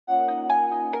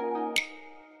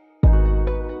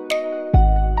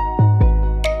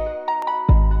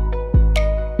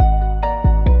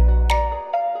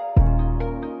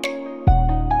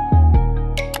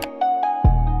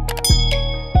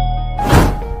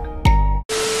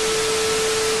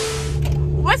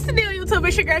YouTube?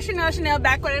 It's your girl Chanelle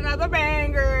back with another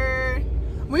banger.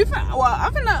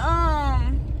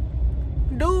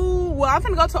 I'm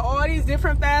finna go to all these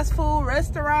different fast food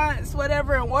restaurants,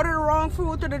 whatever, and order the wrong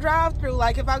food through the drive-thru.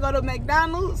 Like if I go to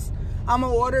McDonald's, I'm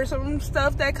gonna order some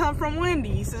stuff that come from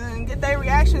Wendy's and get their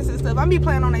reactions and stuff. I'm be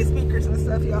playing on their speakers and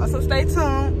stuff, y'all. So stay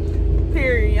tuned.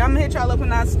 Period. I'm gonna hit y'all up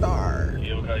when I start.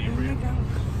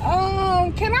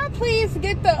 Can I please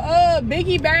get the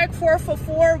Biggie bag 4 for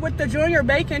 $4 with the junior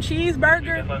bacon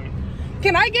cheeseburger?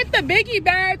 Can I get the Biggie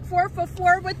bag 4 for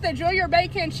 $4 with the junior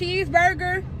bacon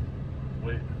cheeseburger?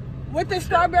 Wait. With the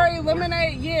strawberry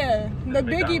lemonade? Yeah, the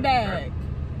Biggie bag.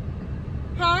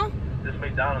 Huh? This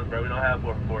McDonald's, bro. We don't have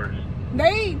 4 for $4s.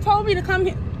 They told me to come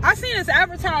here. I seen this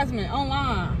advertisement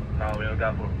online. No, we don't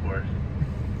got 4 for $4s.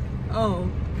 Oh.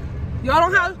 Y'all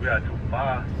don't have... We got 2 for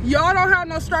 $5. Y'all don't have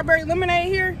no strawberry lemonade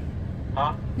here?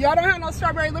 Huh? Y'all don't have no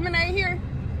strawberry lemonade here?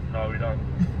 No, we don't.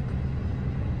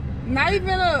 Not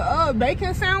even a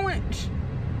bacon sandwich?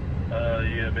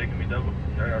 Yeah, bacon me double.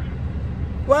 Yeah, I got you.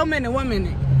 1 minute, 1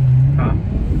 minute. Huh?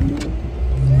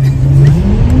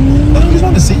 I just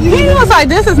want to see you. He was like,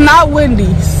 this is not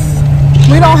Wendy's.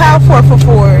 We don't have 4 for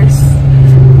 $4s.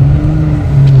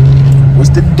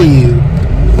 What's the deal?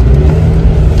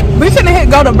 We finna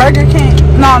go to Burger King.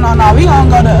 No. We gonna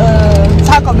go to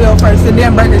Taco Bell first and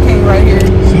then Burger King right here.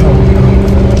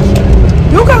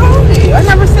 You can hold it. I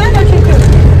never said that you could.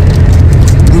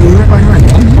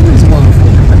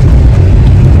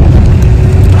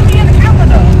 Put me in the camera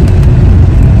though.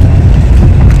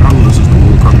 I was just the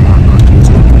World Cup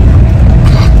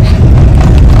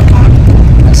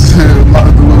I said, my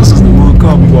this is the World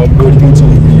Cup. We want to go to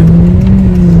YouTube video.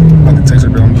 I can text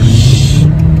her down.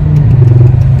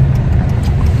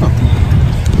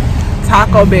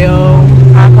 Taco Bell.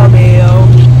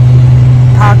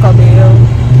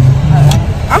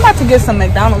 I'm about to get some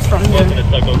McDonald's from here.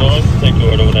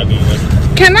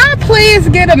 Can I please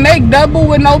get a McDouble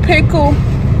with no pickle,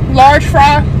 large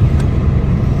fry?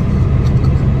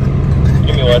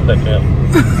 Give me 1 second.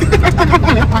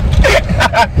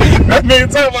 That man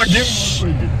talking about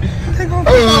giving me.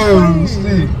 Oh,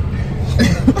 shit.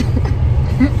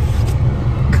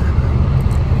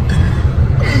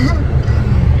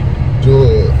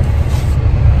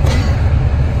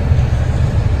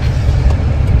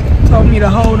 Told me to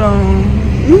hold on.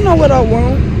 You know what I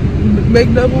want?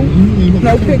 McDouble,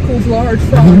 no pickles, large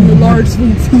fry, large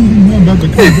sweet tea. I'm about to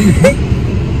come here.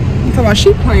 I'm talking about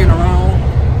she playing around.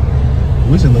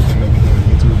 We should look at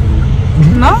YouTube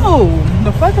video. No,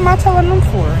 the fuck am I telling them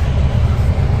for?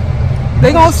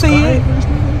 They gonna see it.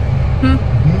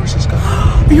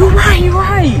 You're right. You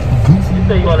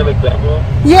say you want to make double?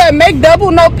 Yeah,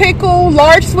 McDouble, no pickle,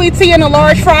 large sweet tea, and a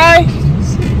large fry.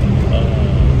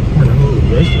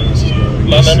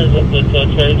 My manager went to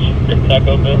church in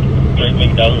Taco Bell, drink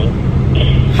McDonald's.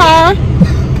 Huh?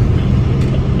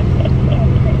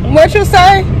 What you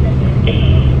say?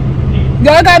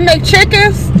 Y'all got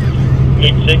McChickens?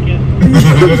 McChicken?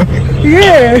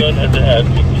 Yeah. You don't have to have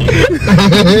McChicken.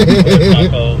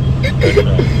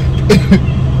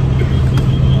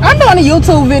 I'm doing a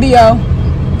YouTube video.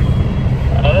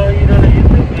 Oh, you doing a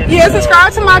YouTube video? Yeah,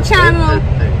 subscribe to my channel.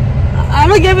 I'm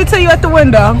gonna give it to you at the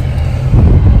window.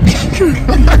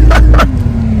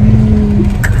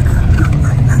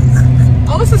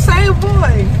 Oh, it's the same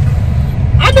boy.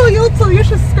 I do YouTube. You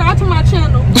should subscribe to my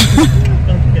channel.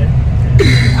 Okay.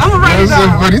 I'm gonna write it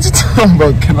down. But it's talking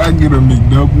about, can I get a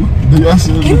McDouble?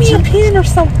 Give me a pen or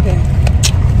something.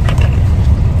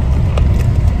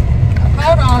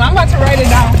 Hold on, I'm about to write it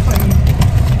down for you.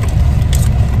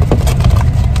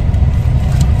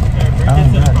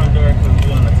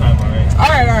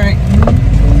 Alright.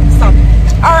 Stop.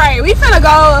 Alright, we finna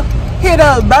go hit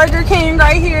a Burger King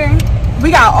right here. We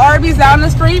got Arby's down the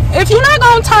street. If you're not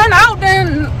gonna turn out,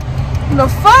 then the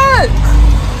fuck?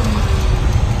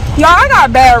 Y'all, I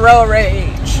got bad road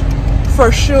rage.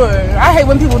 For sure. I hate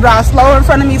when people drive slow in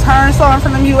front of me, turn slow in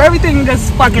front of you. Everything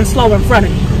just fucking slow in front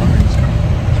of me.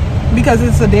 Because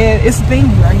it's a thing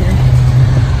right here.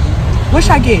 What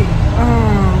should I get?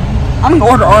 I'm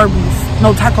gonna order Arby's.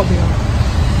 No, Taco Bell.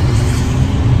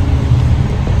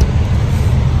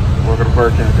 We're gonna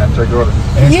Burger King. Gotta check order.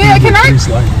 Yeah,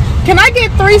 can I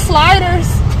get 3 sliders?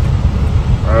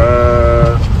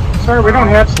 Sir, we don't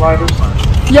have sliders.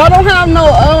 Y'all don't have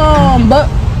no but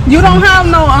you don't have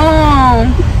no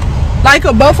like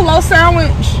a buffalo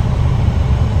sandwich?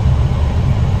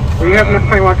 We have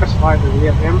nothing like a slider. We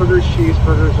have hamburgers,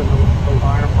 cheeseburgers, and a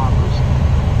line of poppers.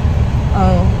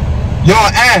 Oh. Y'all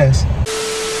ass.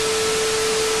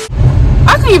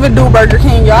 I can even do Burger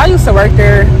King, y'all. I used to work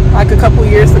there like a couple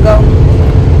years ago.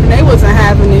 they wasn't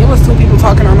having it. It was two people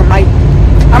talking on the mic.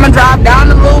 I'm gonna drive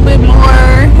down a little bit more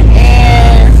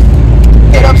and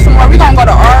hit up some more. We gonna go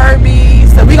to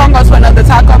Arby's. So we gonna go to another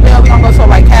Taco Bell. We gonna go to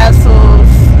White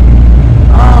Castle's,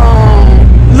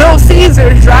 Little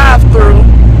Caesars drive-through,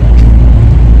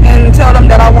 and tell them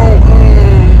that I want.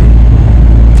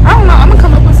 I don't know. I'm gonna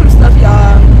come up with some stuff,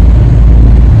 y'all.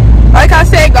 Like I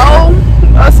said, go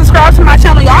subscribe to my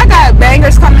channel, y'all. I got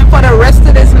bangers coming for the rest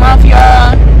of this month,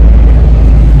 y'all.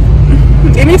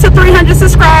 Get me to 300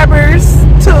 subscribers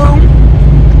too.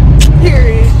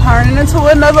 Period. Turning into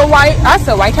another White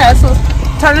Castle.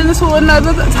 Turning into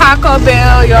another Taco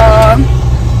Bell, y'all.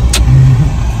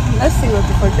 Let's see what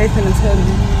the fuck they finna tell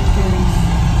me.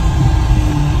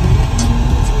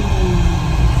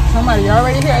 Somebody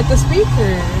already here at the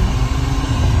speaker.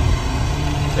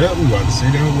 Yeah, we about to see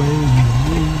that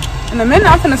way. In a minute,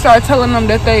 I'm finna start telling them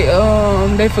that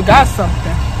they forgot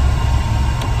something.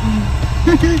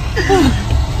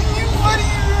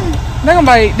 They're gonna be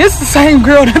like, this is the same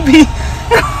girl that be.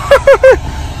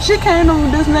 She came to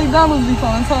this McDonald's before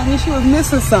and told me she was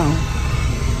missing something.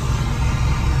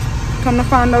 Come to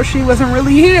find out she wasn't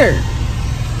really here.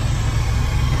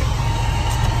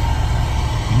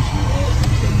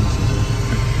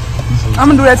 I'm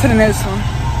gonna do that to the next one.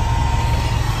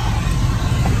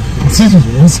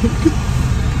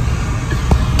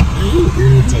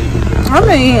 I've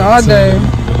been eating all day.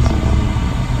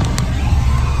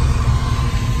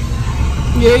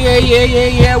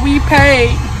 Yeah, we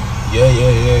paid. Yeah,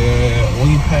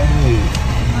 we paid.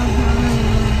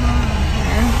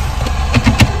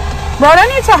 Bro, they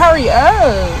need to hurry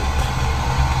up.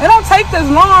 It don't take this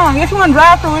long. If you want to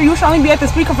drive through it, you should only be at the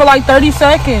speaker for like 30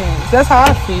 seconds. That's how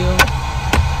I feel.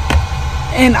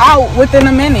 And out within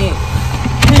a minute.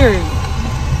 Period.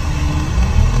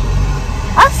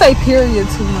 I say period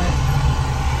too much.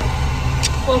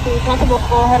 So can you talk about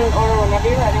go ahead and order whenever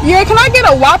you're ready? Yeah, can I get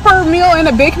a Whopper meal and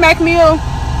a Big Mac meal?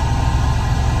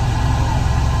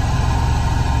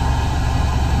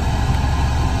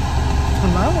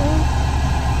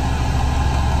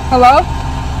 Hello?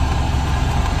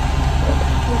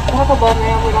 Taco Bell,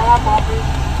 man. We don't have Whoppers.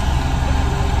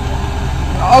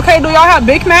 Okay, do y'all have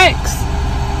Big Macs?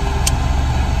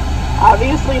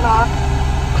 Obviously not.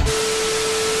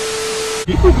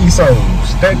 People be so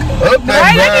stuck up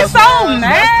They get so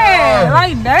mad.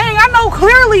 Like, dang, I know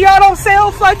clearly y'all don't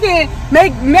sell fucking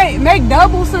make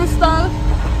doubles and stuff.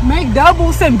 Make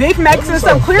doubles and Big Macs and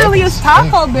stuff. Clearly it's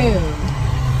Taco Bell.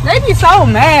 They be so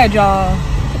mad, y'all.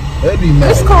 They be mad.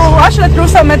 It's cool. I should have threw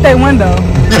something at their window.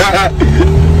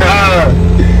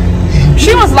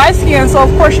 She was light skinned, so of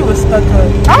course she was stuck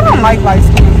up. I don't like light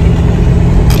skinned people.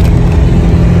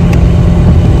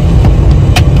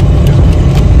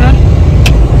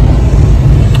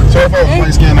 So if I was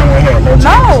light skinned, I won't have no chance.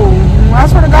 No, I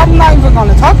swear to God, I'm not even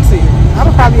gonna talk to you. I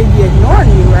would probably be ignoring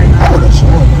you right now. I would have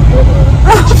sworn.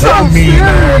 I'm so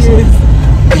serious.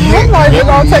 I'm not even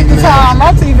gonna take the time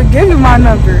out to even give you my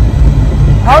number.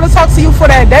 I would have talked to you for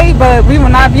that day, but we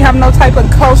will not be having no type of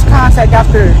close contact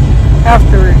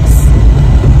afterwards.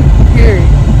 Period.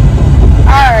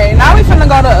 Alright, now we finna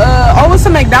go to it's a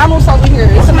McDonald's over here.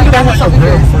 It's a McDonald's over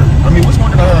here. I mean, which one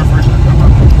did I have first?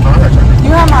 You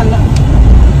have my number.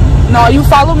 No, you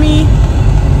follow me.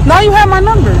 No, you have my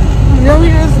number. You know,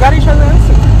 we just got each other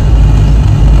Instagram.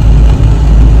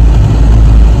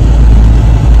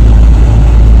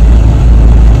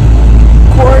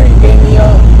 Corey gave me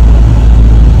up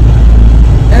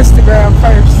Instagram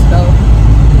first, though.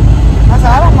 I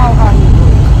said, I don't know how you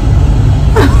look.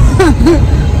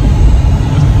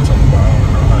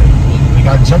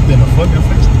 I jumped in the fucking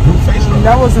face, the group face.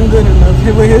 That wasn't good enough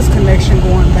with his connection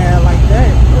going bad like that.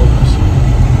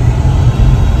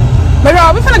 But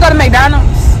y'all, we finna go to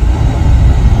McDonald's.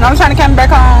 Now I'm trying to come back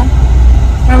home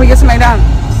when we get to McDonald's.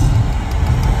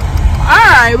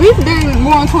 Alright, we've been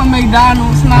going to a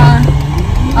McDonald's now.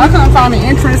 I couldn't find an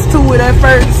entrance to it at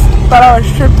first. Thought I was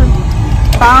tripping.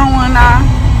 Found one now.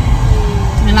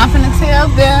 And I'm finna tell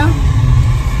them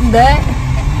that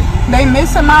they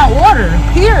missing my order.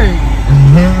 Period.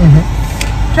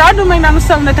 Should I do McDonald's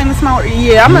tell them that they missing my order?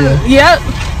 Yeah, I'm gonna. Yep.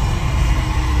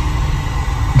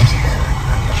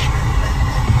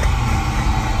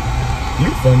 You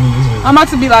funny as hell. I'm about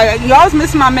to be like, y'all was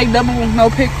missing my McDouble, no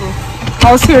pickle.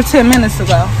 I was here 10 minutes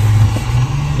ago.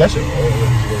 That shit always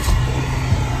works.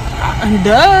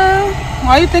 Duh.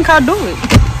 Why you think I do it?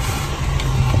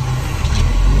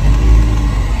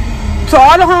 To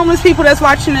all the homeless people that's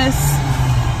watching this,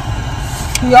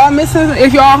 y'all missing,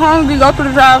 if y'all hungry, go through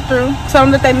the drive-thru. Tell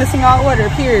them that they missing y'all order,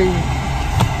 period.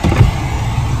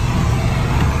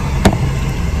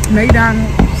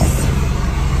 McDonald's.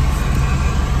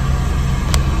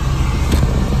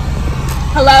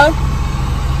 Hello?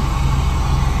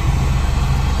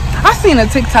 I seen a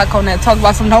TikTok on that talk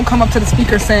about some don't come up to the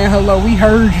speaker saying hello, we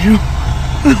heard you.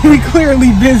 We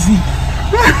clearly busy.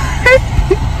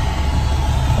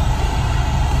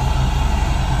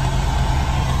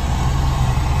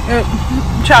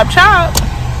 Chop chop.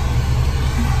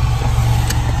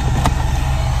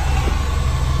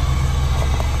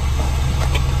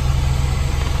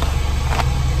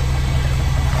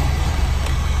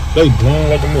 They blowing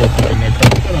like a motherfucker in that car.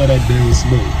 Look at all that damn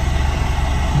smoke.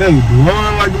 They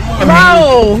blowing like a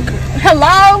motherfucker. Bro,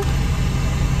 hello?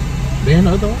 They in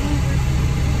the other one?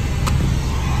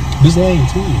 This lane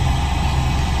too.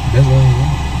 That's lane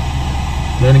one.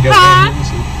 Then it got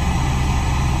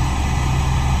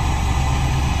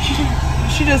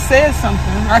She just said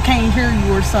something. I can't hear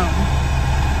you or something.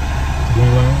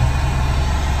 One lane?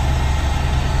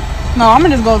 No, I'm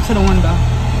gonna just go up to the window.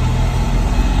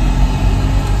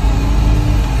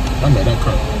 I'm at that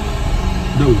car.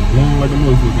 They was blowing like a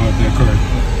motherfucker out that car.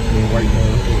 Little white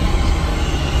motherfucker.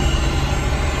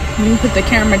 Let me put the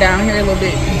camera down here a little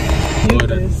bit.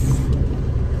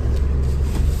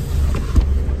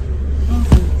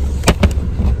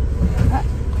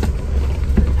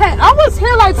 Hey, I was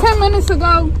here like 10 minutes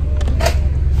ago.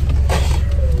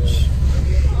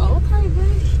 Okay,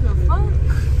 bitch. The fuck?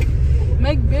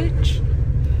 Make bitch.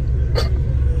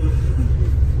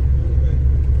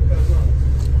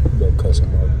 Don't cuss him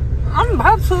out. I'm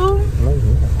about to. No,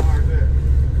 you're not.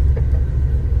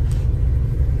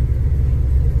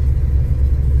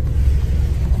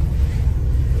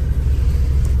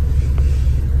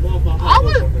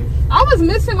 I was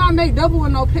missing my make double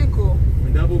with no pickle.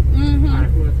 Double? Mm-hmm.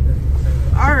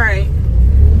 Alright.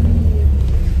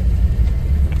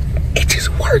 It just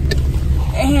worked.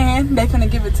 And they finna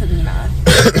give it to me now.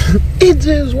 It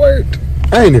just worked.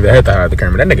 I ain't even had to hide the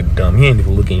camera. That nigga dumb. He ain't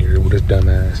even looking here with his dumb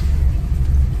ass.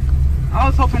 I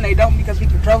was hoping they don't because we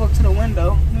drove up to the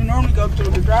window. We normally go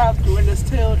through the drive-thru and just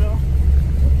tell them.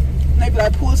 They be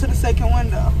like, pull to the second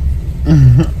window.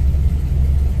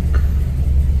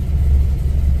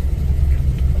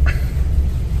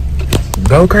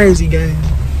 Go crazy, gang.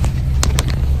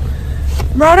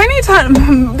 Bro, they need to.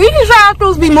 These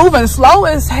drive-thrus be moving slow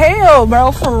as hell,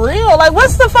 bro. For real. Like,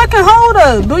 what's the fucking hold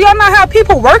up? Do y'all not have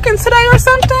people working today or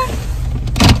something?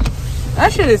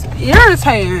 That shit is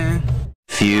irritating.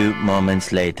 Few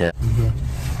moments later.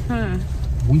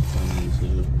 We funny as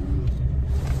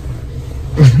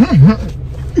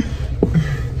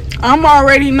I'm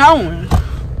already knowing.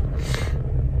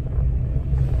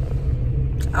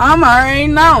 I'm already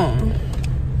knowing.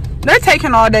 They're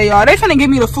taking all day, y'all. They finna give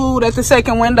me the food at the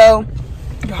second window.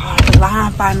 Y'all, the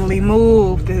line finally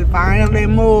moved. It finally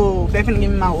moved. They finna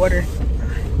give me my order.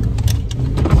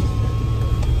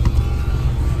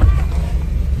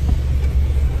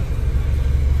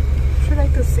 Sure they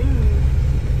could see me.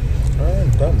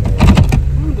 I'm dumb, man.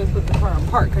 Let me just put the car in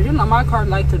park, because you know my car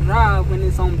like to drive when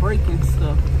it's on brake and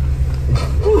stuff.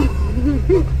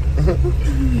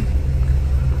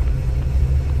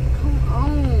 Come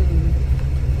on.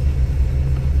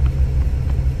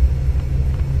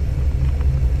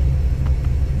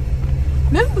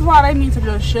 This is why they need to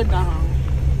just shut down.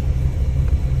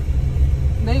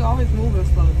 They always moving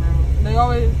slow, bro. They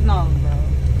always, no, bro.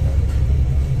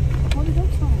 What is that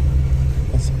song?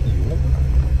 That's you, nigga.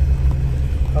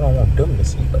 I don't want them to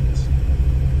see us. I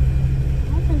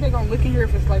don't think they're gonna look in here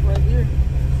if it's like right here.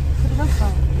 What is that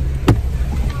song?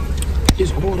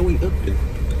 It's all the way up there.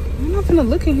 I'm not gonna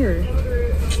look in here.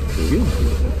 You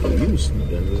see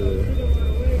them.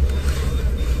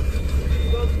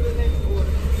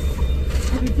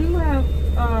 Did you have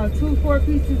 2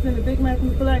 4-piecers and a Big Mac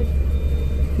and filet?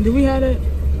 Do we have that?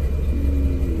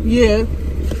 Yeah.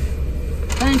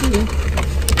 Thank you.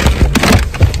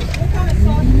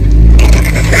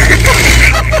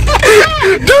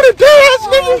 Do the dance,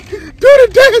 nigga! Do the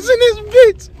dance in this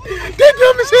bitch! They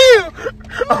dumb as hell!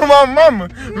 Oh my mama.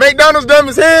 McDonald's dumb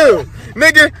as hell!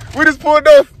 Nigga, we just pulled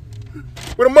off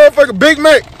with a motherfucking Big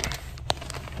Mac.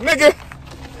 Nigga.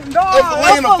 No, a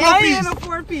filet and a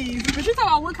 4-piece. But you talking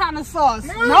about what kind of sauce?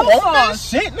 No, No want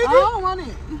sauce. that shit, nigga. I don't want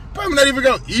it. I'm not even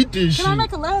gonna eat this Can shit. I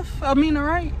make a left? I mean a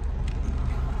right?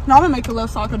 No, I'm gonna make a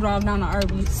left so I can drive down to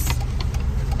Arby's.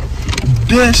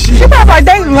 That shit. She probably like,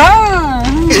 they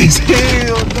lying. It's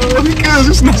hell, no. Because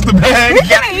you snatched the bag. We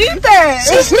can't eat that.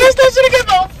 She snatched that shit and get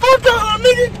the fuck out,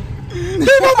 nigga.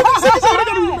 They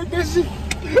motherfuckers make that shit.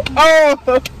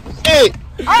 Oh, shit.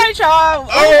 Alright, y'all.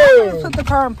 Oh. Put the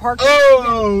car in park.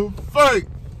 Oh, fuck.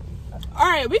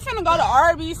 Alright, we finna go to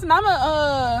Arby's and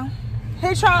I'ma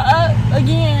hit y'all up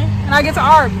again and I get to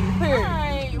Arby's.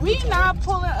 Alright, we not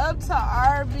pulling up to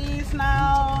Arby's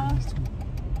now.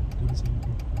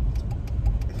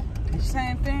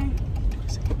 Same thing.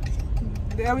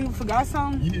 Damn, we forgot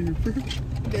something? Yeah, bro.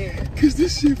 Yeah. Cause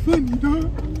this shit funny, dog.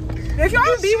 If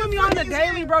y'all be with me on the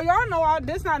daily, bro, y'all know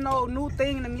this not no new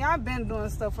thing to me. I've been doing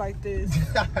stuff like this.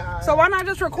 So why not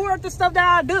just record the stuff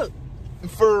that I do?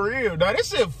 For real, dog. This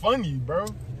shit funny, bro.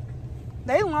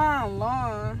 They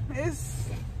long. It's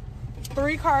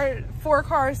 4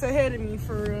 cars ahead of me,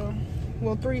 for real.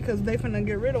 Well, 3, because they finna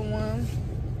get rid of one.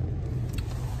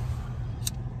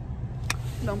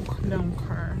 Them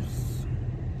cars.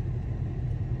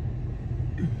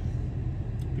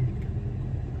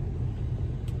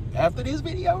 After this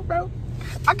video, bro,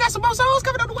 I got some more songs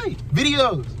coming out the way.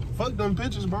 Videos. Fuck them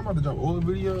pictures, bro. I'm about to drop old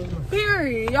videos.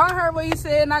 Period. Y'all heard what he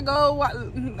said, and I go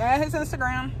at his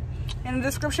Instagram in the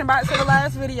description box of the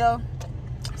last video.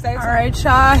 Stay tuned. All right,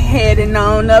 y'all, heading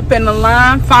on up in the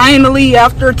line. Finally,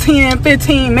 after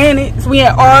 10-15 minutes, we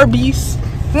at Arby's.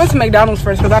 We went to McDonald's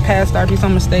first because I passed Arby's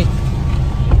on mistake.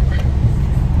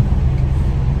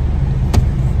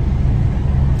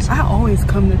 I always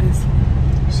come to this.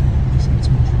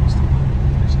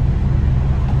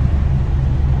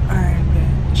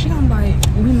 She gonna like,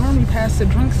 we normally pass the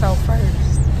drinks out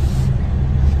first.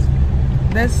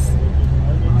 That's.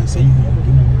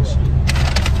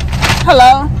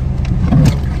 Hello.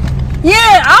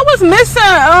 Yeah, I was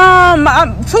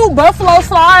missing 2 buffalo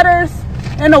sliders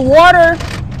in the water.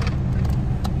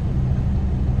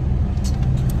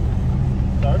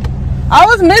 Sorry? I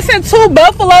was missing 2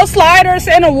 buffalo sliders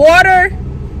in the water.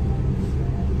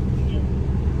 Did you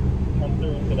come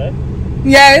through today?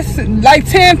 Yes, like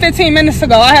 10-15 minutes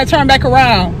ago. I had turned back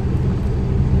around.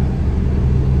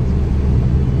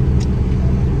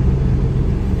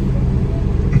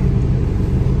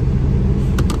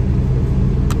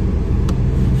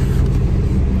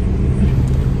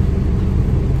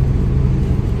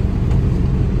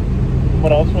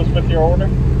 What else was with your order?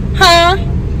 Huh? Do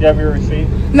you have your receipt?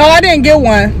 No, I didn't get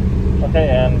one. Okay,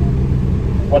 and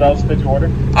what else did you order?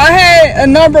 I had a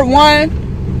number 1.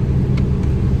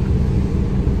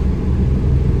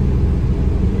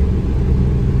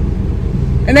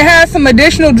 And it has some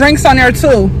additional drinks on there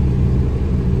too.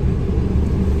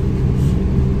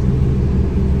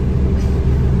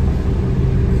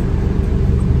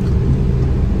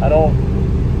 I don't.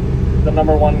 The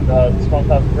number 1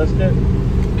 smokehouse brisket.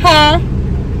 Huh?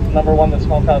 Number 1, the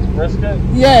smokehouse brisket.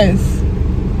 Yes.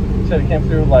 You said it came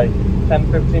through like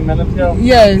 10-15 minutes ago.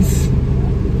 Yes.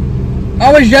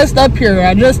 I was just up here.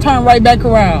 I just turned right back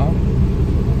around.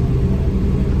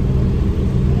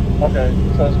 Okay,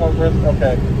 so smoked brisket.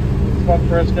 Okay, smoked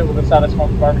brisket with a side of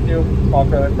smoked barbecue, small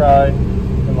curly fry,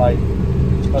 and like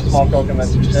a small Coke and then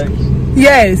 2 shakes.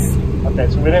 Yes. Okay,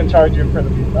 so we didn't charge you for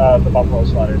the buffalo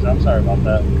sliders. I'm sorry about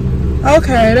that.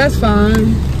 Okay, that's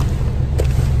fine.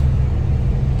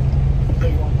 So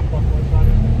you want the buffalo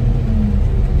sliders?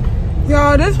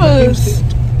 Y'all, this was...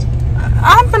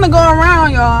 I'm finna go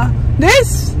around, y'all.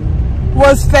 This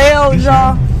was failed,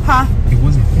 y'all. Huh? It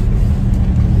wasn't.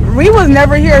 We was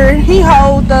never here. He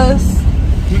hold us.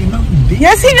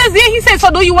 Yes, he just did. He said, so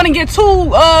do you want to get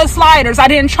 2 sliders? I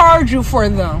didn't charge you for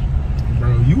them.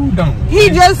 Bro, you don't. He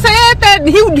just said that.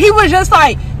 He was just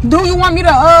like, do you want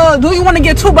to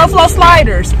get 2 buffalo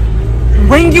sliders?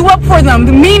 Ring you up for them.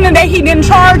 Meaning that he didn't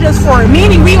charge us for it.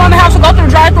 Meaning we gonna have to go through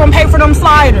the drive-thru and pay for them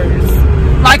sliders.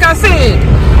 Like I said,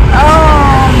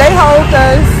 they hold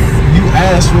us. You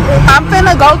asked for a... I'm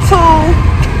finna go to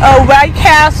White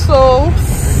Castle.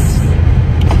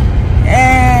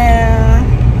 And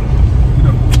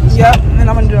yep, and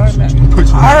I'm gonna do it back.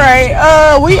 All right,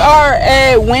 we are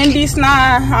at Wendy's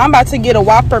now. I'm about to get a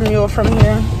Whopper meal from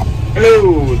here.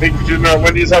 Hello, thank you for choosing our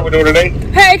Wendy's. How we doing today?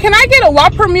 Hey, can I get a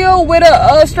Whopper meal with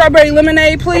a strawberry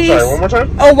lemonade, please? I'm sorry, one more time?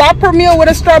 A Whopper meal with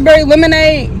a strawberry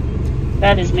lemonade.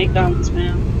 That is McDonald's,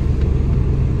 ma'am.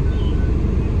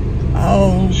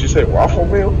 Oh. She said waffle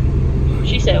meal?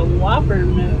 She said Whopper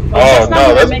meal. Oh,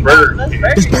 no, that's Burger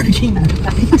That's King. Burger King.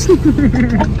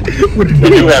 We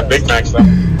do have Big Macs, though.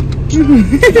 No,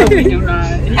 we do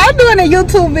not. I'm doing a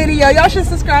YouTube video. Y'all should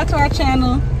subscribe to our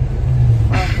channel.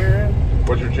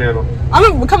 What's your channel? I'm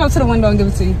gonna come up to the window and give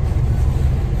it to you.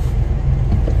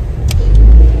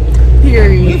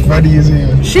 Period. Funny as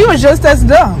hell. She was just as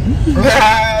dumb.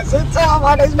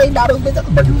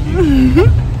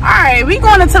 Alright, we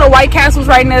going into the White Castles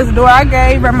right next door. I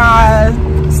gave her my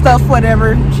stuff,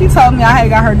 whatever. She told me I had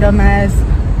got her dumb ass.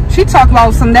 She talked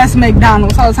about some that's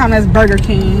McDonald's all the time, that's Burger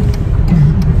King.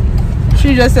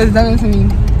 She just as dumb to me.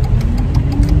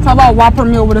 Talk about Whopper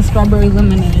meal with a strawberry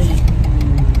lemonade.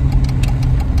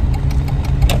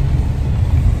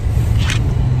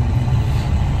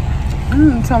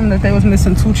 Tell them that they was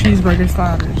missing 2 cheeseburger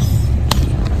sliders.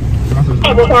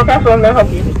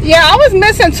 Yeah, I was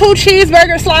missing 2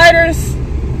 cheeseburger sliders.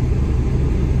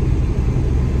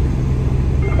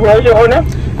 What was your order?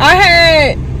 I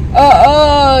had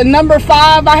number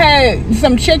 5. I had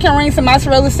some chicken rings and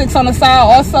mozzarella sticks on the side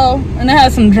also, and I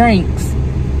had some drinks.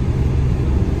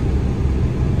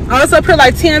 I was up here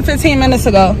like 10-15 minutes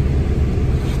ago.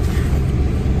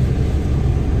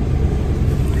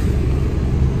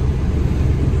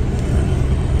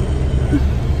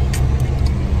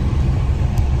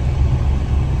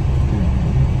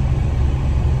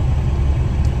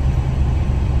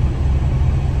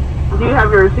 Do you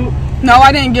have your receipt? No,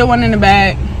 I didn't get one in the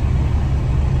bag.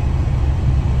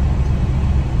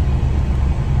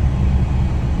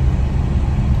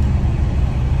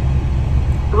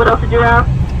 What else did you have?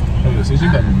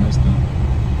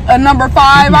 A number 5,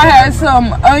 I had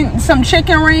some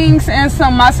chicken rings and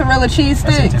some mozzarella cheese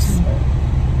sticks,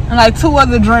 and like 2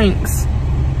 other drinks.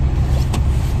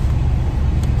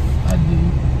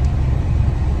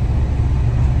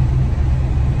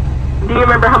 Do you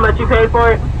remember how much you paid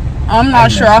for it? I'm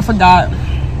not sure. I forgot.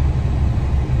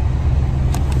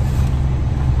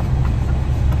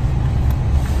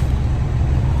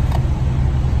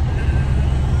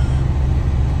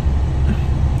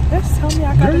 Just tell me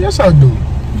I got it. Yes, I do.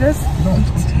 Just.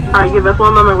 Alright, give us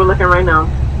 1 moment. We're looking right now.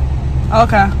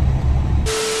 Okay.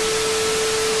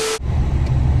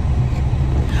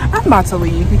 I'm about to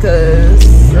leave because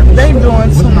they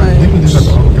doing too much.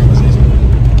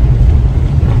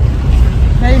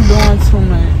 They doing too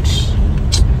much.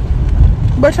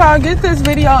 But y'all, get this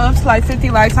video up to like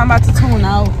 50 likes. I'm about to tune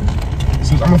out.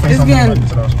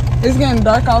 It's getting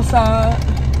dark outside.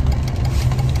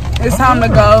 It's time to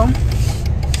go.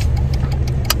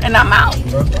 And I'm out.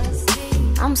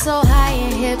 I'm so high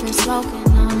and hip and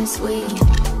smoking on this weed.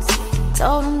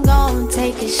 Told him go and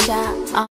take a shot.